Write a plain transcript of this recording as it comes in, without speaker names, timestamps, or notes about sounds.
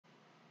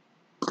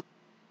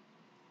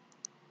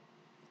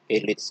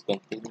Okay, let's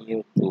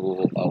continue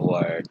to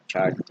our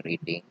chart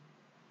reading.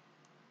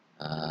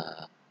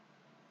 Uh,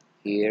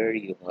 Here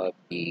you have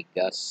the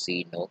gas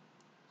signal.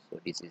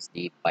 So this is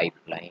the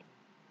pipeline.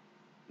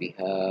 We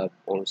have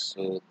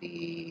also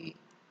the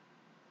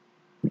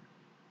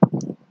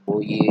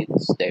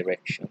buoyage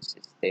direction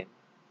system.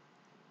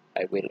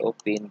 I will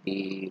open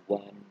the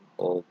one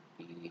of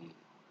the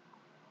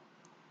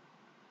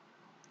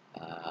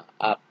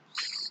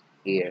apps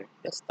here,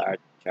 the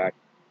start chart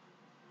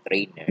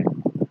trainer.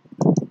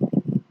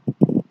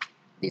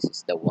 This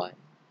is the one.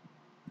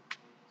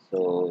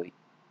 So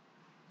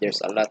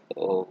there's a lot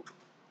of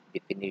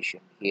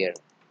definition here.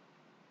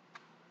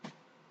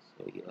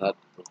 So you have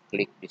to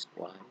click this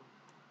one,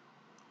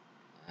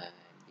 and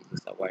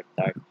this is our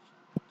chart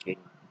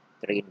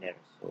trainer.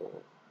 So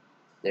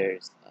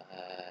there's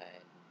an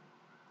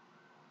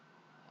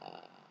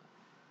uh,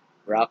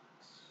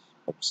 rocks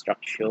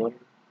obstruction.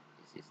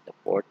 This is the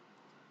port.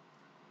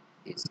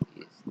 This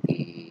is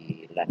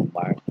the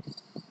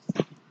landmarks.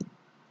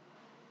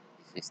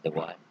 This is the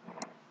one.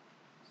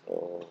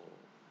 So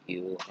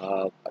you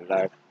have a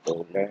lot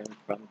to learn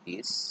from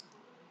this,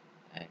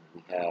 and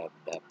we have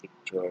the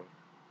picture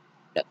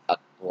that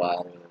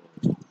actual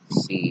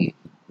see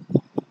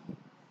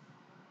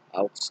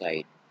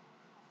outside.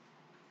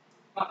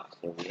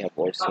 So we have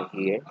also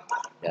here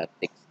the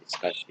text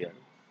discussion.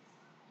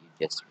 You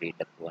just read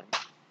that one.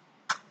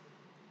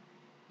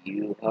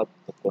 You have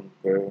to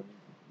compare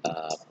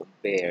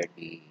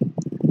the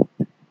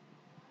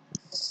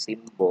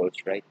symbols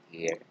right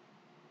here,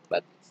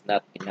 but it's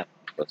not enough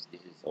because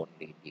this is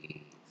only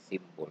the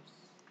symbols.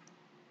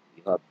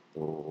 You have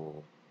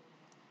to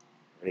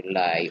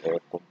rely or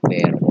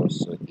compare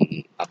also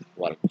the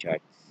actual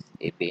charts,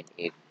 even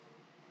if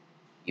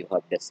you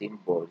have the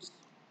symbols,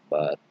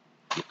 but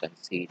you can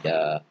see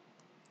the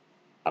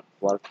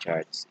actual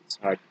charts. It's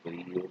hard for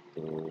you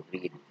to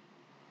read.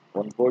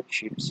 On board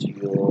ships,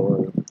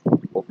 your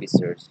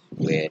officers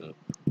will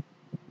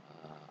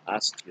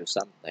ask you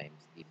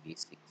sometimes the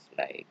basics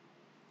like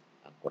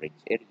anchorage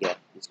area,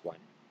 this one.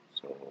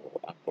 So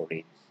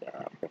anchorage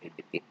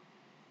prohibited.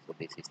 So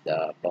this is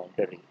the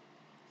boundary.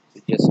 So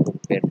just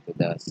compare to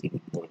the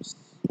symbols.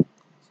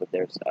 So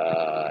there's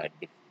a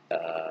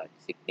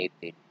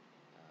designated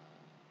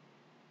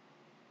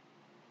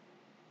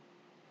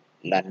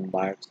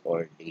landmarks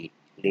or the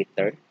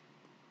letter.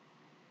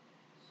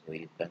 So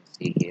you can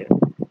see here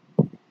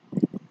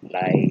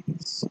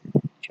lights,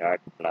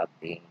 chart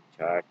plotting,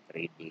 chart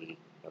reading,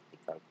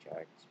 nautical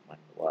charts,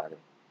 manual,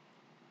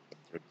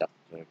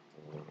 introduction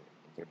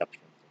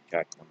to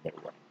chart number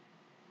one.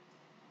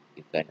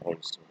 You can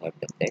also have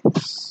the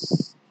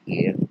text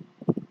here,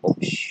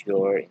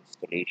 offshore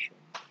installation.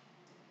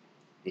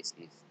 This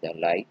is the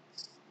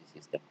lights, this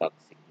is the fog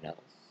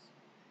signals,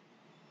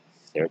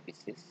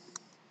 services.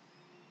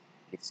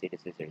 Let's see,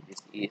 this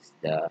is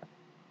the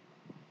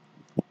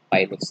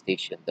pilot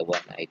station, the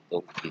one I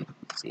told you.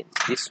 Since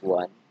this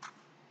one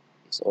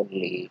is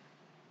only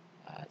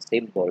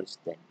symbols,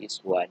 then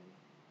this one,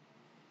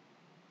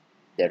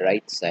 the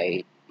right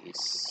side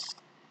is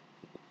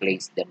to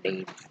place the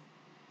name.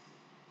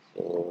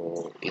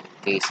 So in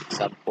case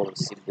example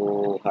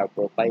Cebu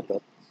Harbor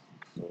Pilot,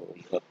 so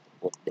you have to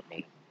put the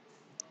name.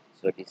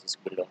 So this is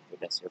belong to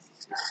the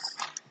services.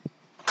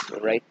 So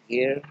right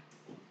here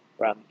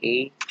from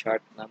A,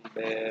 chart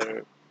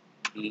number,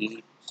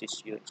 B,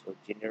 position, so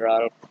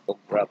general,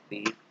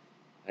 photography,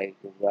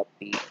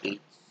 hydrography, H,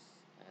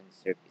 and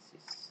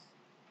services.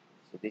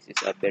 So this is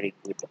a very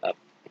good app.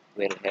 It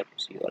will help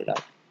you a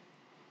lot.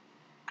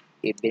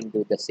 Even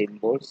though the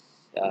symbols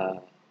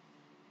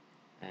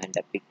and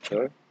the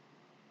picture,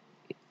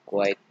 it's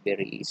quite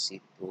very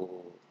easy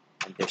to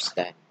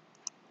understand.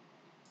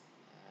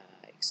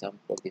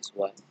 Example this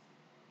one.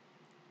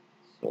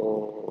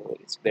 So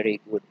it's very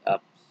good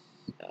apps.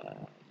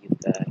 You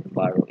can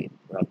borrow it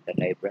from the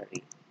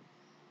library,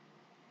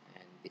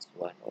 and this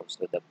one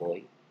also the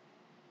boy.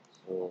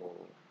 So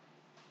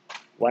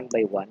one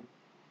by one,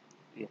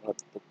 you have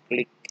to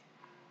click,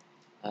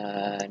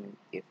 and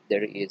if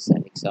there is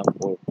an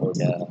example for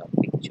the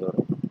picture,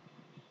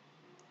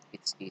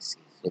 it's easy.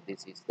 So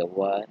this is the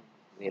one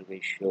where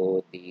we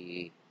show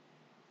the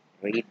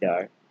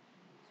radar.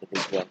 So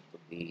this one to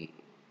be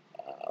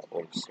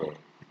also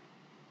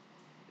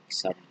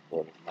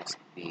example must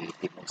be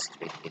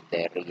demonstrated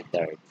the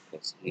radar,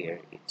 because here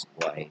it's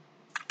quite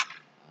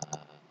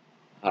uh,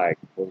 hard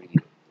for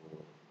you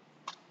to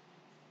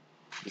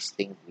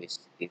distinguish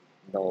if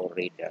no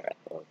radar at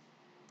all.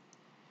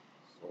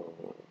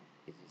 So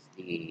this is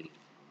the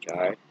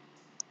chart.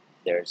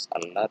 There's a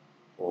lot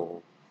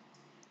of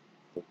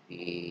to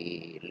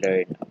be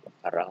learned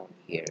around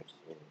here.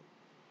 So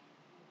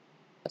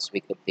as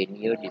we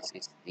continue, this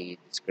is the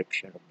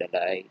description of the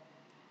light.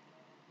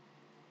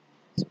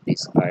 So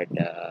these are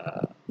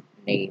the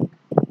name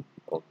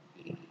of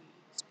the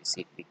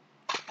specific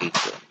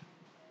location.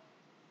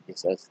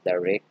 This is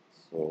direct,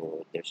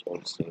 so there's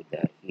also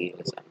the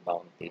hills and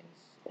mountains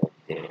of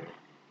their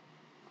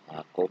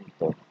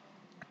contour.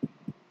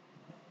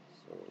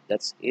 So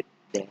that's it.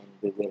 Then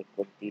we will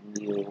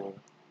continue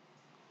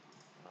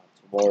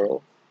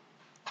tomorrow.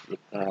 You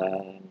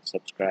can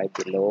subscribe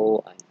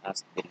below and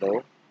ask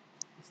below.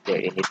 Is there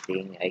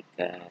anything I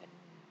can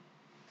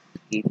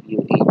give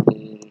you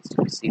any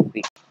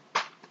specific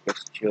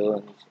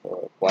questions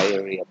or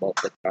query about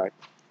the chart?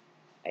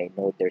 I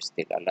know there's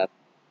still a lot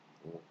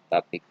to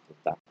topic to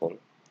tackle,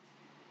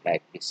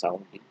 like the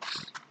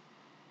soundings.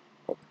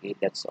 Okay,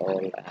 that's all,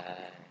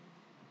 and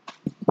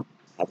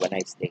have a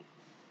nice day.